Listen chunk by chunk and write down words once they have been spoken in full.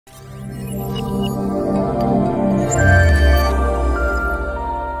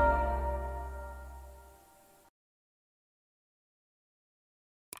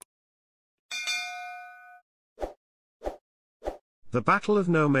The Battle of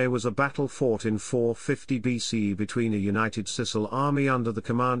Nomae was a battle fought in 450 BCE between a united Sicel army under the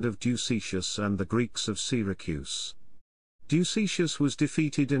command of Ducetius and the Greeks of Syracuse. Ducetius was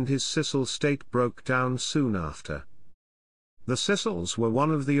defeated and his Sicel state broke down soon after. The Sicels were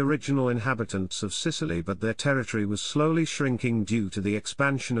one of the original inhabitants of Sicily, but their territory was slowly shrinking due to the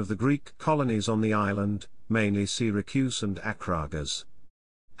expansion of the Greek colonies on the island, mainly Syracuse and Acragas.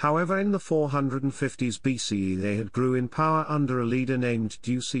 However, in the 450s BCE they had grew in power under a leader named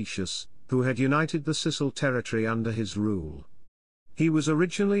Ducetius, who had united the Sicel territory under his rule. He was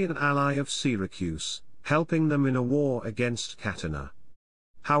originally an ally of Syracuse, helping them in a war against Catana.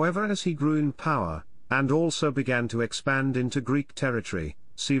 However, as he grew in power, and also began to expand into Greek territory,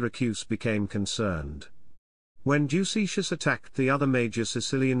 Syracuse became concerned. When Ducetius attacked the other major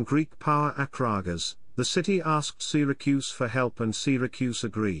Sicilian Greek power Acragas, the city asked Syracuse for help and Syracuse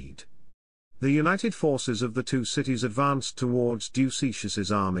agreed. The united forces of the two cities advanced towards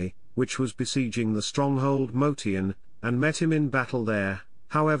Ducetius's army, which was besieging the stronghold Motian, and met him in battle there.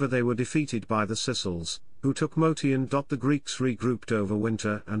 However, they were defeated by the Sicels, who took Motian. The Greeks regrouped over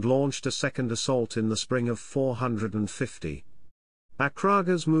winter and launched a second assault in the spring of 450.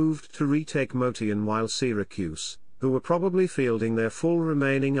 Acragas moved to retake Motian while Syracuse, who were probably fielding their full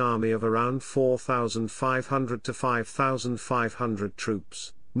remaining army of around 4,500 to 5,500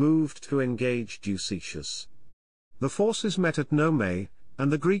 troops, moved to engage Ducetius. The forces met at Nomae,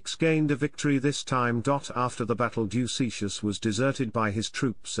 and the Greeks gained a victory this time. After the battle, Ducetius was deserted by his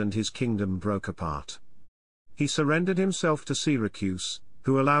troops and his kingdom broke apart. He surrendered himself to Syracuse,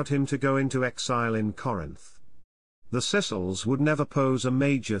 who allowed him to go into exile in Corinth. The Sicels would never pose a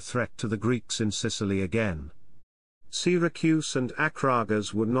major threat to the Greeks in Sicily again. Syracuse and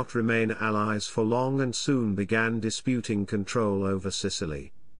Acragas would not remain allies for long and soon began disputing control over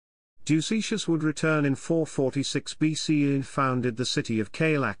Sicily. Ducetius would return in 446 BCE and founded the city of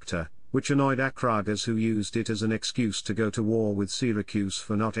Caelacta, which annoyed Acragas, who used it as an excuse to go to war with Syracuse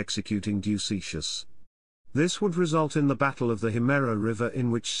for not executing Ducetius. This would result in the Battle of the Himera River, in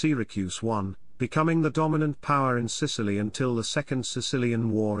which Syracuse won, becoming the dominant power in Sicily until the Second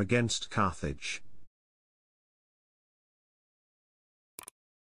Sicilian War against Carthage.